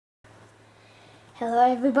Hello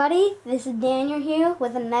everybody, this is Daniel here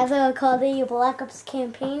with another Call of Duty Black Ops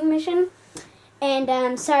campaign mission.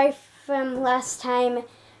 And sorry from last time,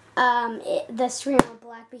 the stream went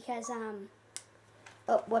black because, oh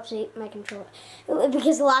whoopsie, my controller.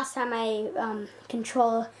 Because last time my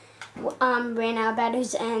controller ran out of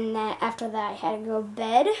batteries, and after that I had to go to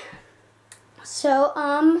bed. So,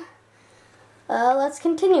 let's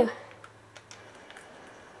continue.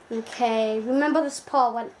 Okay, remember this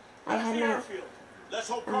part when I had no...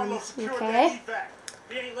 okay.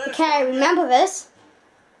 Okay, remember this.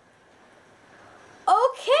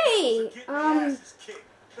 Okay.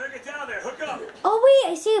 Oh wait,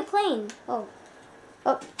 I see a plane. Oh,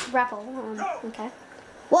 rappel. Okay.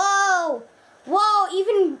 Whoa, whoa!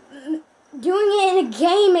 Even doing it in a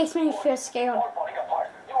game makes me feel scared.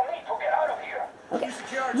 Okay.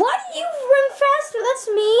 What? You run faster? That's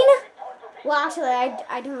mean. Well, actually,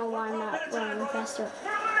 I don't know why I'm not running faster.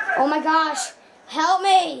 Oh my gosh. Help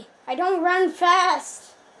me! I don't run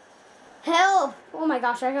fast. Help! Oh my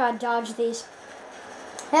gosh, I gotta dodge these.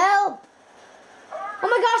 Help! Oh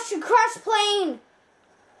my gosh, you crashed plane!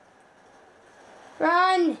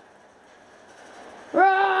 Run!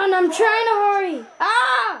 Run! I'm trying to hurry.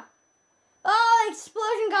 Ah! Oh, the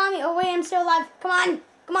explosion got me. Oh wait, I'm still alive. Come on!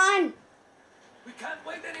 Come on! We can't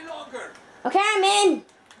wait any longer. Okay, I'm in.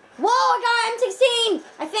 Whoa, I got M16!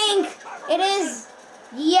 I think it is.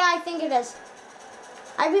 Yeah, I think it is.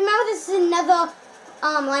 I remember this is another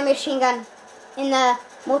light machine gun in the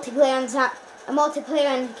multiplayer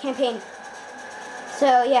campaign.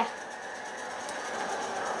 So yeah.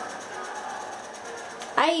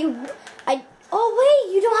 Oh wait,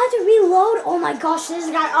 you don't have to reload. Oh my gosh, this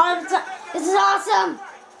is awesome.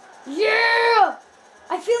 Yeah!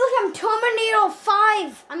 I feel like I'm Terminator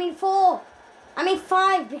 5. I mean 4. I mean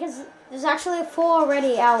 5 because there's actually a 4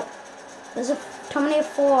 already out. There's a Terminator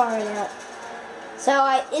 4 already out. So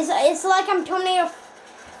it's like I'm Terminator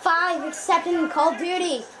 5 except in Call of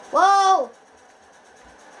Duty. Whoa!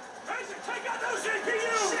 Take out those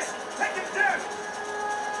APUs! Take it down!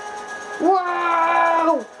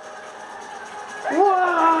 Whoa!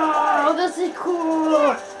 Whoa! This is cool. We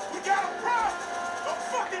got a problem! A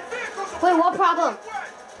fucking vehicle's Wait, what problem?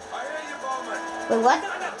 I hear you, Bowman. Wait, what?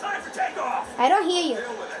 Not enough time for takeoff. I don't hear you.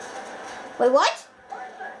 Deal with it. Wait, what?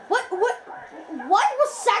 What?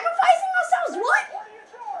 We're sacrificing ourselves? What?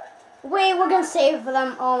 Wait, we're gonna save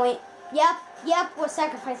them. Oh wait. Yep, we're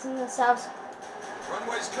sacrificing ourselves.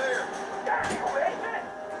 Runway's clear.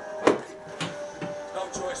 No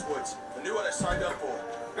choice, Woods. I knew what I signed up for.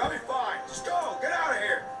 Got me fine. Just go. Get out of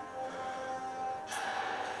here.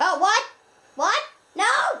 Oh, what? What?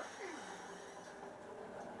 No!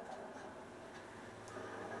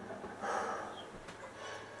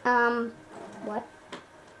 What?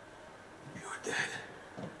 You're dead.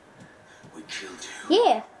 We killed you.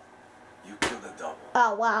 Yeah. You killed a double.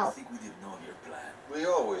 Oh, I wow. think we didn't know your plan. We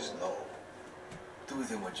always know. Do with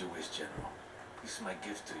him what you wish, General. This is my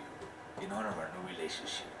gift to you, in honor of our new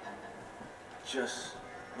relationship. Just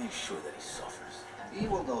make sure that he suffers. He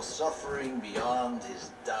will know suffering beyond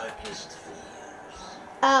his darkest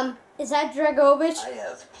fears. Is that Dragovich? I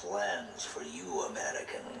have plans for you,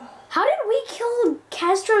 American. How did we kill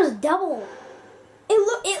Castro's double?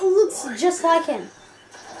 It looks just like him.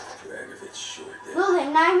 Dragovich sure did. Look at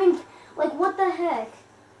him, not even, like, what the heck?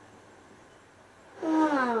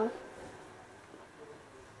 Wow.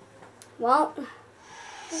 Well,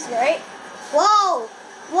 this is great. Whoa!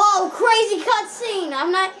 Whoa, crazy cutscene!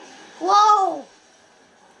 I'm not, whoa!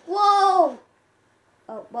 Whoa!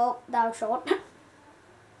 Oh, well, that was short. It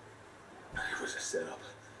was a setup.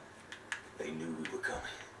 They knew we were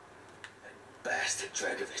coming. That bastard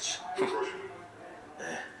Dragovich.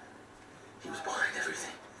 He was behind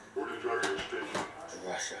everything. Where did Dragovich take you?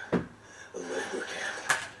 Russia. A labor camp.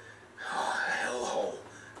 Oh, a hellhole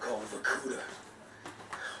called Vorkuta. Oh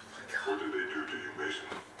my God. What did they do to you, Mason?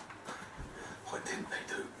 What didn't they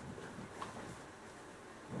do?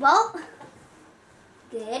 Well,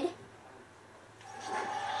 good.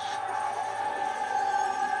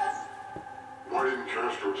 Why didn't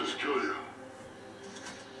Castro just kill you?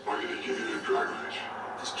 Why did he give you to Dragovich?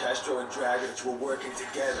 Because Castro and Dragovich were working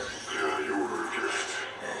together. Yeah, you were a gift.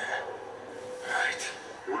 Yeah. Right.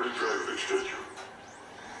 Where did Dragovich take you?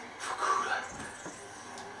 Vorkuta.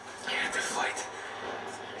 I had to fight.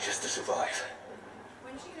 Just to survive.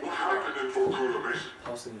 What happened in Vorkuta, Mason? I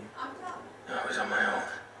was on my own.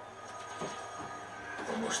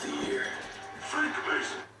 Almost a year. Think,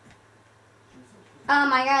 Mason.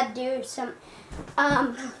 I gotta do some,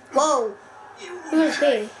 whoa. Who's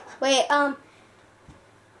he? Wait,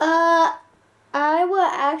 I will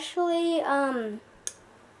actually,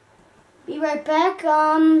 Be right back.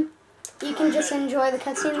 You can just enjoy the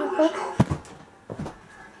cutscene real quick.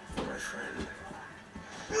 My friend.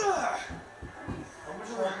 How much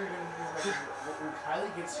longer are you gonna do this? When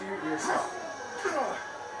Kylie gets here, you're gonna stop.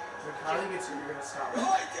 When Kylie gets here, you're gonna stop.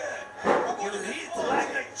 Right there! You hit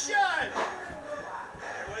like a child!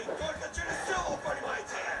 Voi torna ce ne sono,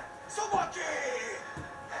 понимаете? Собаки!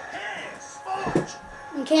 Hey, sponge!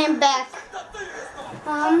 Okay, I'm back.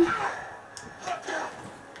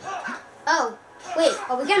 Oh, wait,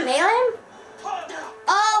 are we gonna melee him?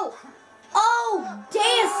 Oh,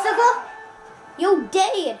 Dad, sucker! Yo,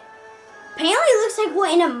 Dad! Apparently it looks like we're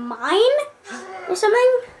in a mine or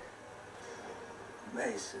something.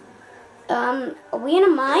 Mason, Are we in a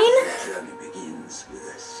mine? the journey begins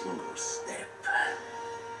with a single step.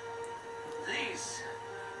 This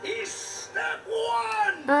is step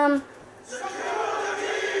one!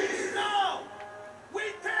 Now, we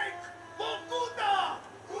take Mokuta!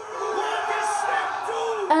 What is step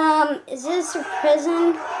two? Is this a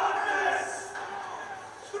prison?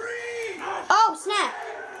 3! Oh, snap!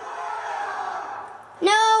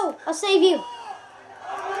 No! I'll save you.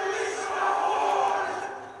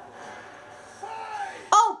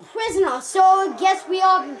 Oh, prisoner! So I guess we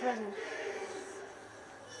are in prison.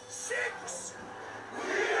 6!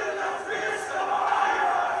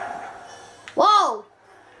 Whoa!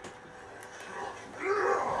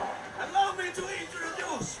 Allow me to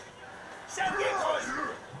introduce Sangitos,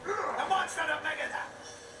 the monster of Megadeth.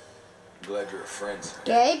 Glad you're a friend.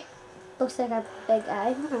 Gabe? Looks like a big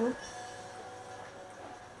guy.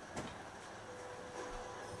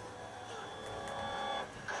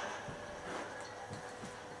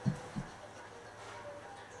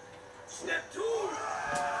 Step 2.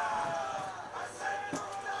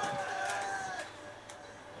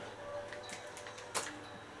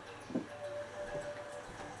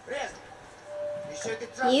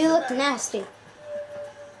 You look nasty.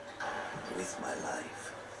 With my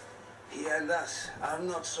life, he and us are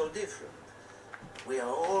not so different. We are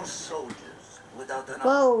all soldiers without an honor,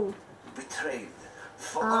 Whoa. betrayed,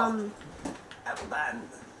 forgotten, abandoned.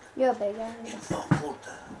 You're a big guy. In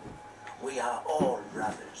Vorkuta, we are all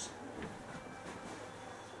brothers.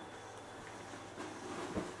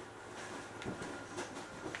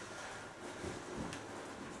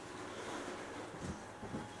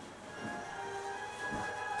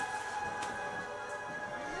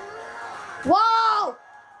 Whoa!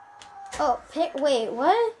 Oh, wait,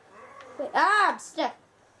 what? Wait, I'm stuck.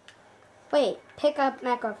 Wait, pick up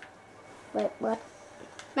Makarov. Wait, what?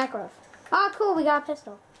 Makarov. Oh, cool, we got a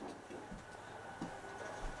pistol.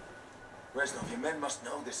 Reznov, your men must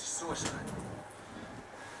know this is suicide.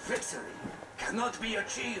 Victory cannot be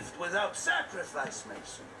achieved without sacrifice,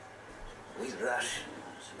 Mason. We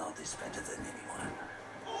Russians know this better than anyone.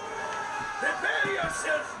 Prepare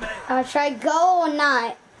yourself, men! Should I go or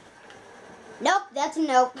not? Nope, that's a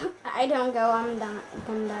nope. I don't go, I'm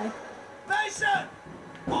gonna die. Mason!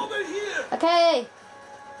 Over here! Okay,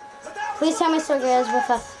 please tell me Sergei is with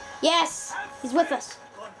us. Yes, he's with us.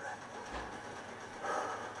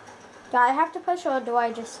 Do I have to push or do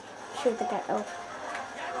I just shoot the guy? Oh.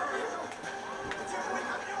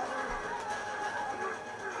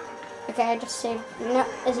 Okay, I just saved. No,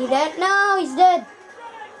 is he dead? No, he's dead.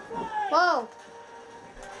 Whoa.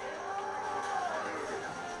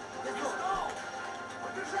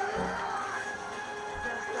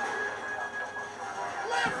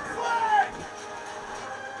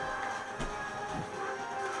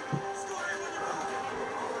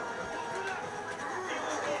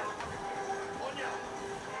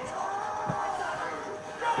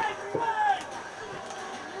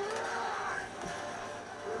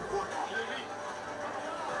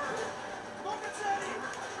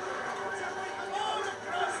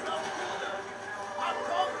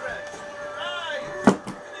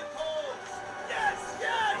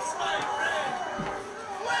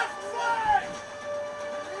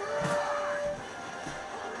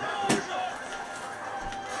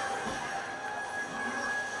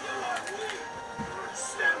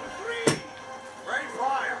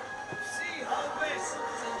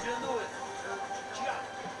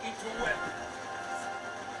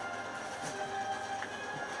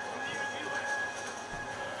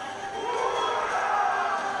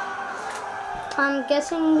 I'm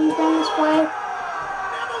guessing we've been this way.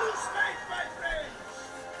 Never lose faith, my friends!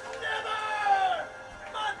 Never!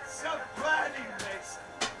 Months of planning, Mason.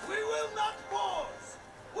 We will not pause.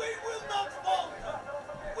 We will not falter.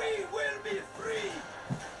 We will be free.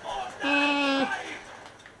 Or die.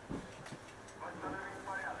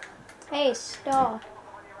 Hey, stop.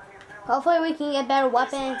 Hopefully we can get better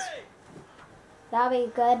weapons. That'll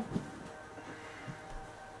be good.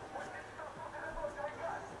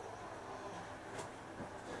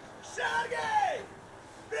 Sergei!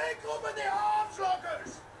 Break open the arms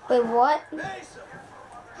lockers! Wait, what? Mason,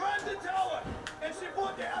 climb the tower and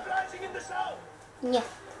support the uprising in the south. Yeah,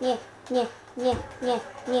 yeah, yeah, yeah, yeah,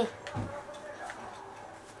 yeah.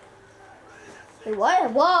 Wait,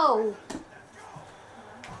 what? Whoa!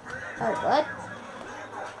 Oh, what?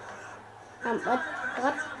 What?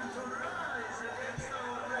 What?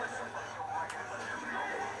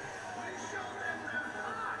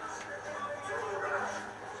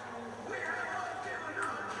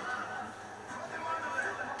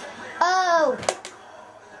 Oh!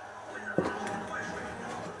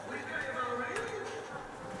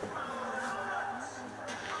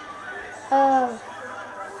 Oh.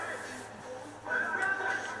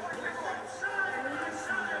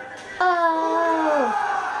 Oh.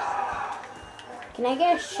 Can I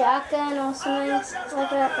get a shotgun or something like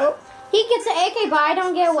that? Oh. He gets an AK, but I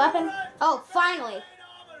don't get a weapon. Oh, finally.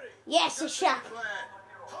 Yes, a shotgun.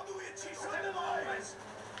 How do we achieve the lives?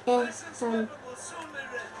 And, Mason's weapon will soon be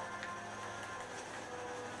ready.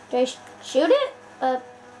 do I shoot it? Follow me!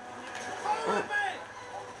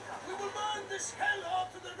 We will burn this hell all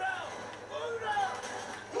to the ground! Hoorah!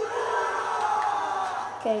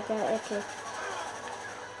 Okay, got it. Okay.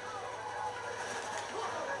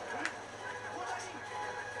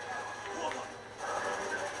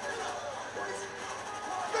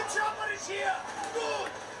 The chopper is here!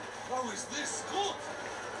 Good! How is this good?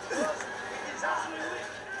 It is absolutely weak.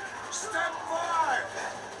 Step forward!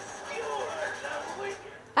 Skewer the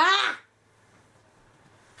wicked! Ah!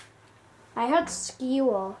 I heard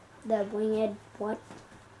skewer, the winged what?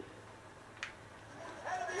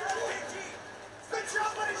 The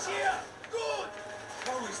chopper is here! Good!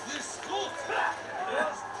 How is this good?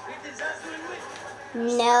 Yes, it is absolutely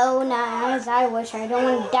weak. No, not as I wish. I don't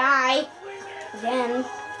want to die again.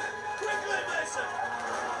 Quickly, Mason!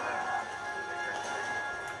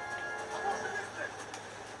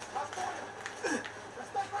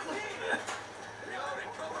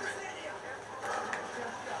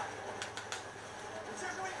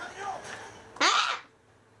 Ah!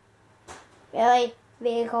 Really?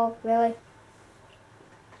 Vehicle? Really?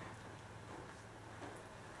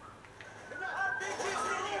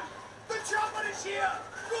 The chopper is here!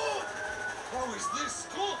 Good! How is this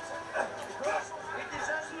good? Yes, it is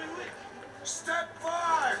absolutely weak. Step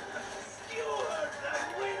forward! Skewer the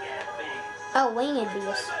winged beast! Oh, winged beast.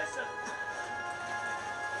 Mason!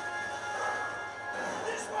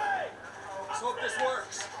 This way! Let's hope this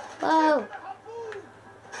works. Whoa.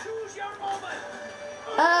 Choose your moment!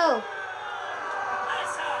 Oh.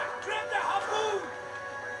 Mason, grab the harpoon!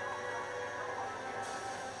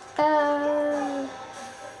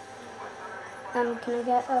 Can I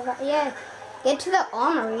get over? Yeah. Get to the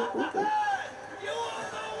armory. Ooh. You all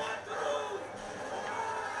know what to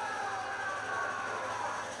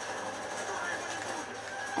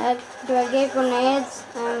do! Do I get grenades?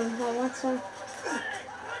 I want some.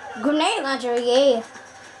 Grenade launcher, yeah.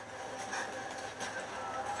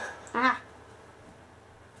 Ah.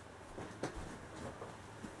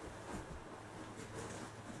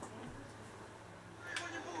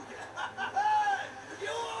 You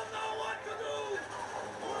all know what to do!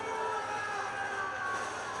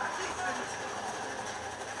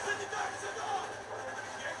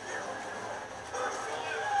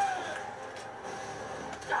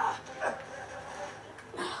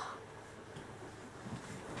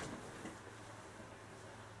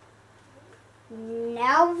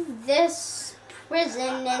 Now this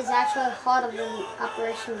prison is actually part of the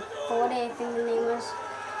Operation 40, I think the name was.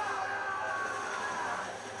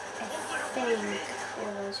 I think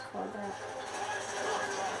it was called that.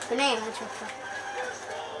 The name, that's what.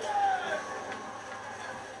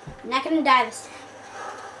 I'm not gonna die this time.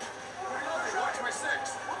 Watch my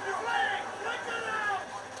six!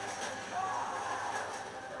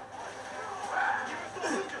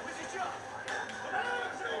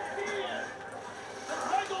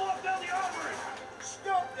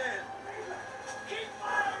 Stop then! Keep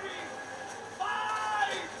firing!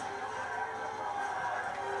 Fight!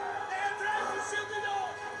 They are trying to shoot it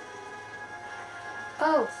off!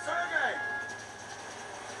 Oh, Sergei!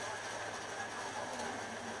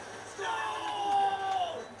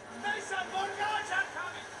 Stop! Mason, more guards are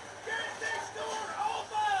coming! Get this door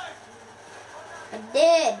open! I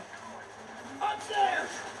did. Up there!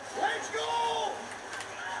 Let's go!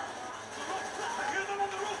 I hear them on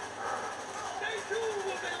the roof! They too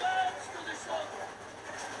will be lambs to the slaughter!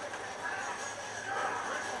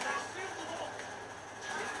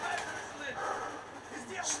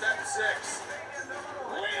 Step 6.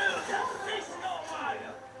 We'll have this no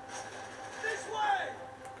fire! This way!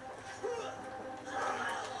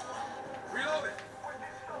 Reload it!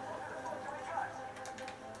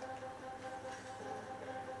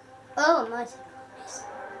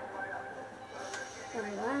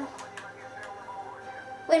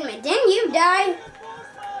 Wait a minute, didn't you die?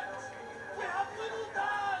 Reinforcements! We have little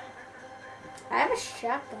time! I have a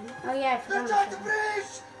shotgun. Oh yeah, I forgot They're my on the shotgun.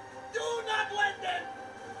 bridge! Do not let them!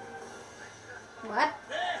 What?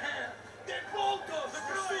 There! They bolt us! The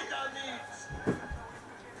pursuit our needs!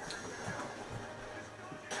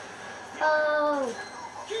 Oh.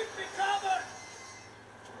 Keep me covered!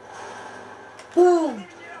 Boom.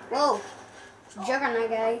 Whoa. Juggernaut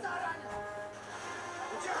guy.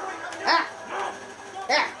 Ah.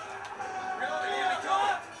 Ah.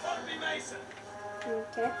 Hold me, Mason!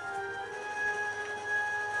 Okay.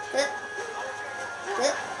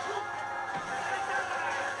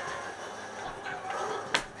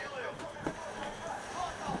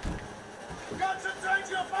 Concentrate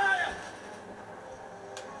your fire!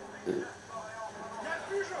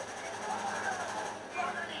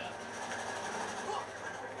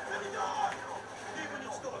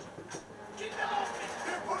 Keep them off me!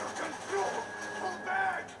 They're out of control! Pull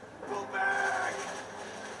back! Pull back!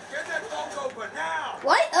 Get that bolt open now!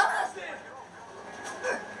 What? Oh.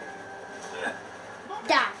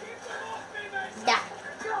 Die. Keep them off me, Mason! Die.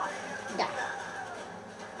 Die.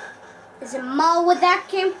 Is it Mo where that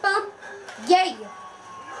came from? Yeah.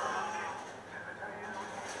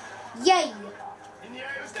 Yeah.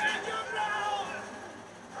 Stand your ground!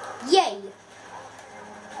 Yeah.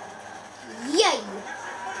 Yeah.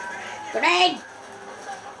 Grenade.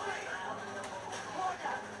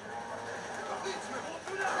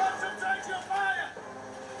 Concentrate your fire!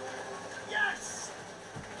 Yes!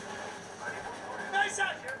 Mason!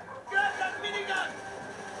 Grab that minigun!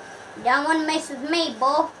 Don't want to mess with me,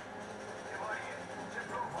 boy.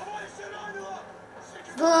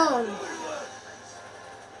 Boom.